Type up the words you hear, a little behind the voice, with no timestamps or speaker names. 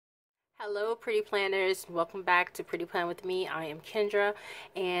Hello pretty planners, welcome back to Pretty Plan with me. I am Kendra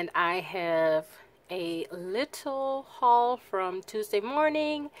and I have a little haul from Tuesday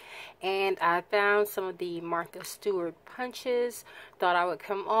morning, and I found some of the Martha Stewart punches. Thought I would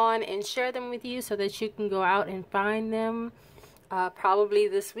come on and share them with you so that you can go out and find them probably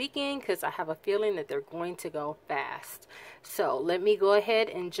this weekend, because I have a feeling that they're going to go fast. So let me go ahead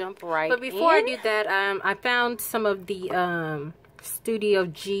and jump right in. But before I do that, I found some of the Studio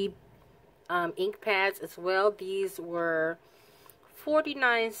G ink pads as well. These were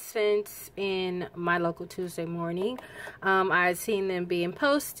 49 cents in my local Tuesday morning. I had seen them being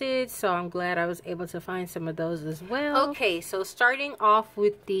posted, so I'm glad I was able to find some of those as well. Okay, so starting off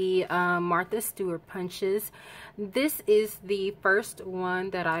with the Martha Stewart punches. This is the first one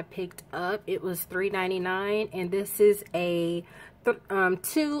that I picked up. It was $3.99, and this is a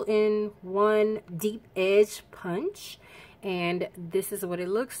 2-in-1 deep edge punch, and this is what it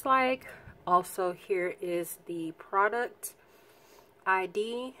looks like. Also, here is the product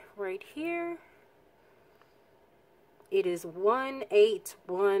ID right here. It is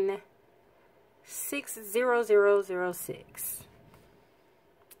 181600006,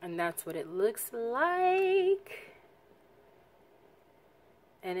 and that's what it looks like.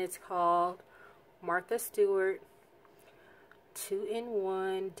 And it's called Martha Stewart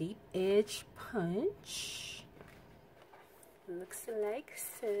 2-in-1 deep edge punch. Looks like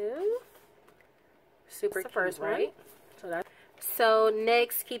so. Super cute, first, right? So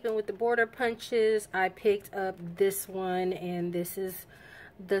next, keeping with the border punches, I picked up this one, and this is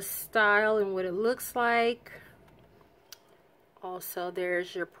the style and what it looks like. Also,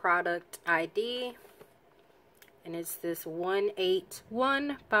 there's your product ID, and it's this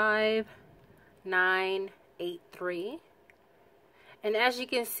 1815983. And as you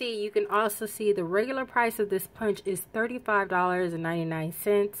can see, you can also see the regular price of this punch is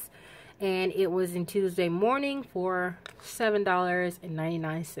 $35.99. And it was in Tuesday morning for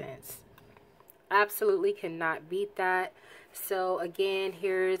 $7.99. Absolutely cannot beat that. So again,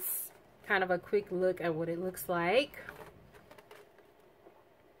 here's kind of a quick look at what it looks like.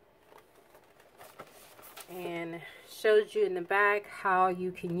 And shows you in the back how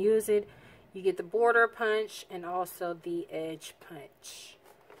you can use it. You get the border punch and also the edge punch.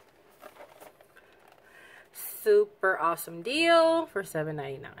 Super awesome deal for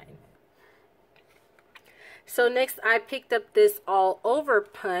 $7.99. So next, I picked up this all over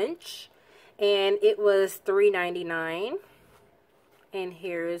punch, and it was $3.99. And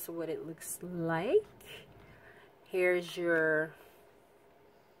here is what it looks like. Here's your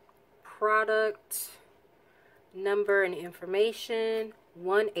product number and information,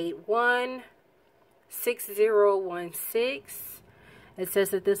 1816016. It says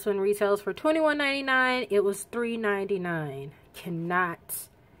that this one retails for $21.99. It was $3.99. Cannot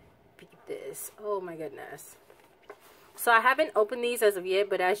beat this. Oh my goodness. So I haven't opened these as of yet,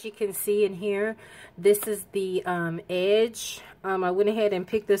 but as you can see in here, this is the edge. I went ahead and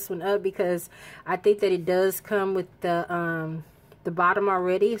picked this one up because I think that it does come with the bottom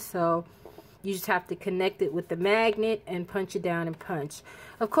already. So you just have to connect it with the magnet and punch it down and punch.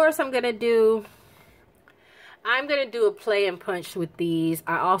 Of course, I'm gonna do a play and punch with these.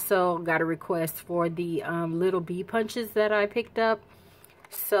 I also got a request for the little bee punches that I picked up.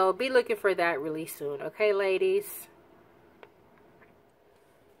 So be looking for that really soon. Okay, ladies?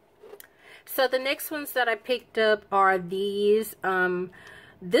 So the next ones that I picked up are these.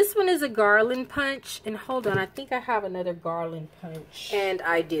 This one is a garland punch. And hold on, I think I have another garland punch. And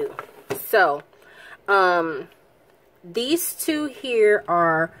I do. So, these two here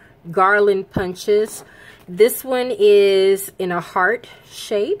are garland punches. This one is in a heart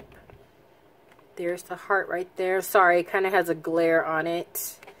shape. There's the heart right there. Sorry, it kind of has a glare on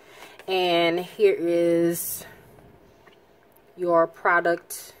it. And here is your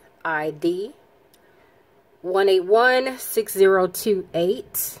product ID,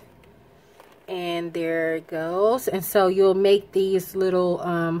 1816028. And there it goes. And so you'll make these little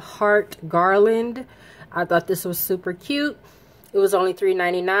heart garland. I thought this was super cute. It was only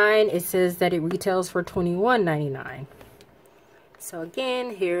 $3.99. It says that it retails for $21.99. So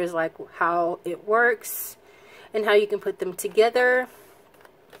again, here's like how it works and how you can put them together.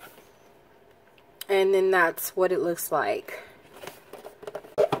 And then that's what it looks like.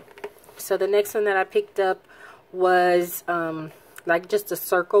 So the next one that I picked up was like just a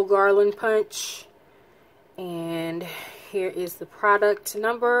circle garland punch. And here is the product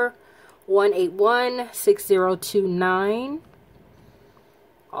number, 1816029.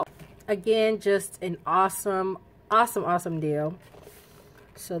 Again, just an awesome deal.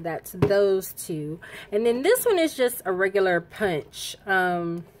 So that's those two. And then this one is just a regular punch.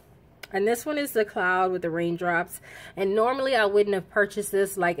 And this one is the cloud with the raindrops. And normally I wouldn't have purchased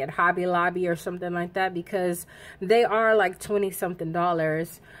this like at Hobby Lobby or something like that, because they are like $20-something a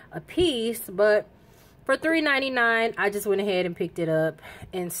piece. But for $3.99, I just went ahead and picked it up.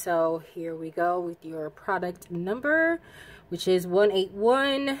 And so here we go with your product number, which is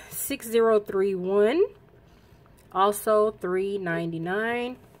 1816031. Also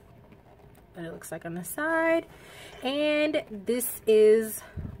 $3.99. But it looks like on the side. And this is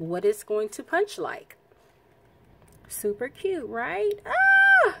what it's going to punch like. Super cute, right?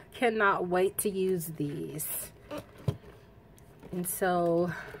 Ah, cannot wait to use these. And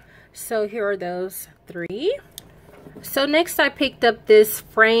so here are those 3. So next I picked up this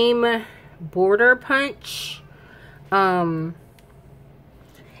frame border punch. And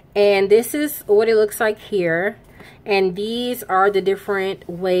this is what it looks like here. And these are the different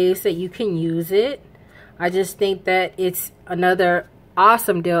ways that you can use it. I just think that it's another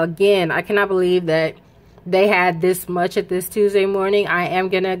awesome deal. Again, I cannot believe that they had this much at this Tuesday morning. I am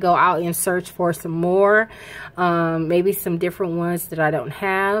going to go out and search for some more. Maybe some different ones that I don't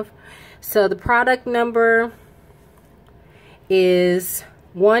have. So the product number is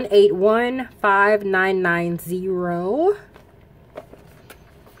 1815990.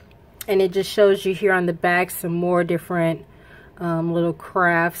 And it just shows you here on the back some more different little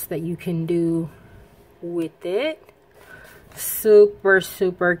crafts that you can do with it.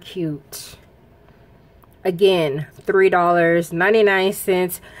 Super cute. Again,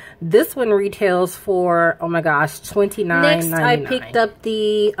 $3.99. This one retails for, oh my gosh, $29.99. Next I picked up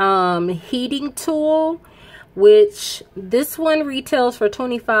the heating tool, which this one retails for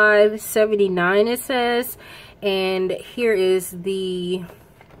 $25.79 it says. And here is the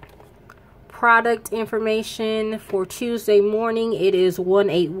product information for Tuesday morning. It is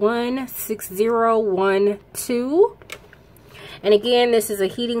 1816012. And again, this is a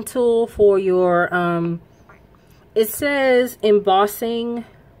heating tool for your it says embossing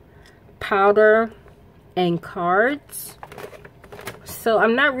powder and cards. So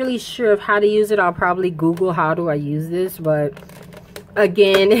I'm not really sure of how to use it. I'll probably Google how do I use this, but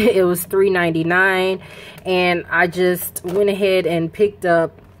again, it was $3.99, and I just went ahead and picked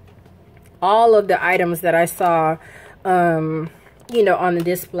up all of the items that I saw, you know, on the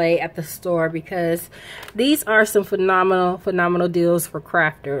display at the store, because these are some phenomenal deals for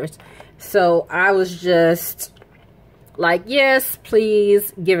crafters. So I was just like, yes,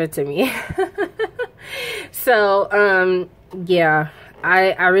 please give it to me. So, yeah,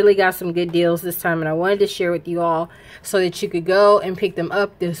 I really got some good deals this time, and I wanted to share with you all so that you could go and pick them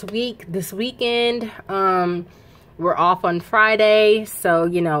up this weekend. We're off on Friday, so,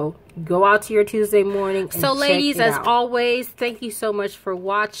 you know, go out to your Tuesday morning and so ladies, as always, thank you so much for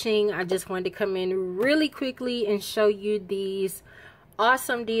watching. I just wanted to come in really quickly and show you these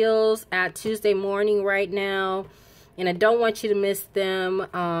awesome deals at Tuesday morning right now, and I don't want you to miss them.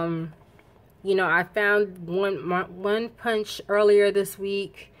 You know, I found one punch earlier this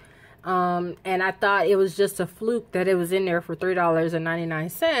week, and I thought it was just a fluke that it was in there for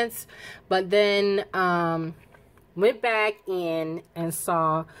 $3.99, but then went back in and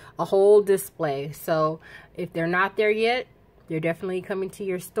saw a whole display. So if they're not there yet, they're definitely coming to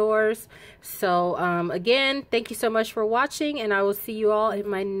your stores. So again, thank you so much for watching, and I will see you all in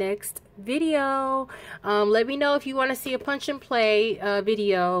my next video. Let me know if you want to see a punch and play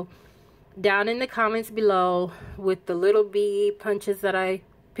video down in the comments below with the little bee punches that I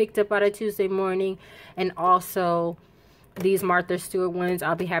picked up out of Tuesday morning, and also these Martha Stewart ones.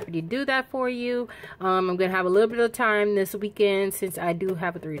 I'll be happy to do that for you. I'm gonna have a little bit of time this weekend since I do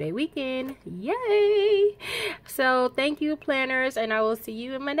have a 3-day weekend. Yay! So thank you, planners, and I will see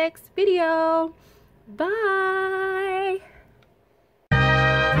you in my next video. Bye.